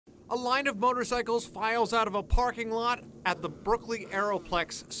A line of motorcycles files out of a parking lot at the Brooklyn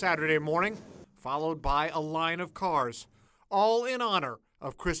Aeroplex Saturday morning, followed by a line of cars, all in honor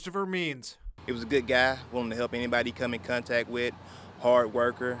of Christopher Means. He was a good guy, willing to help anybody he come in contact with, hard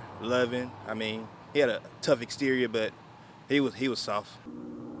worker, loving. I mean, he had a tough exterior, but he was soft.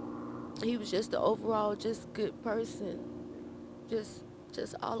 He was just the overall just good person, just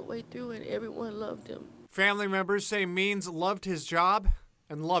all the way through, and everyone loved him. Family members say Means loved his job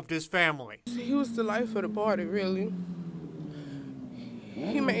and loved his family. He was the life of the party, really.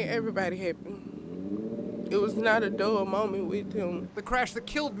 He made everybody happy. It was not a dull moment with him. The crash that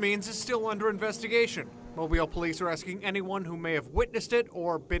killed Means is still under investigation. Mobile police are asking anyone who may have witnessed it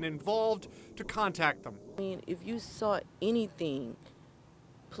or been involved to contact them. I mean, if you saw anything,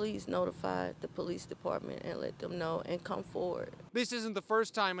 please notify the police department and let them know and come forward. This isn't the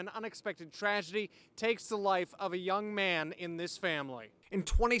first time an unexpected tragedy takes the life of a young man in this family. In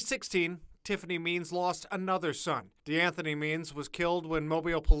 2016, Tiffany Means lost another son. DeAnthony Means was killed when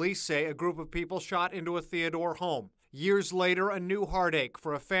Mobile police say a group of people shot into a Theodore home. Years later, a new heartache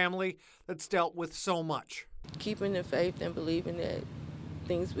for a family that's dealt with so much. Keeping the faith and believing that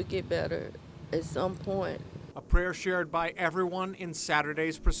things would get better at some point. A prayer shared by everyone in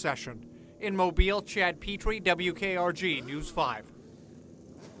Saturday's procession. In Mobile, Chad Petrie, WKRG News 5.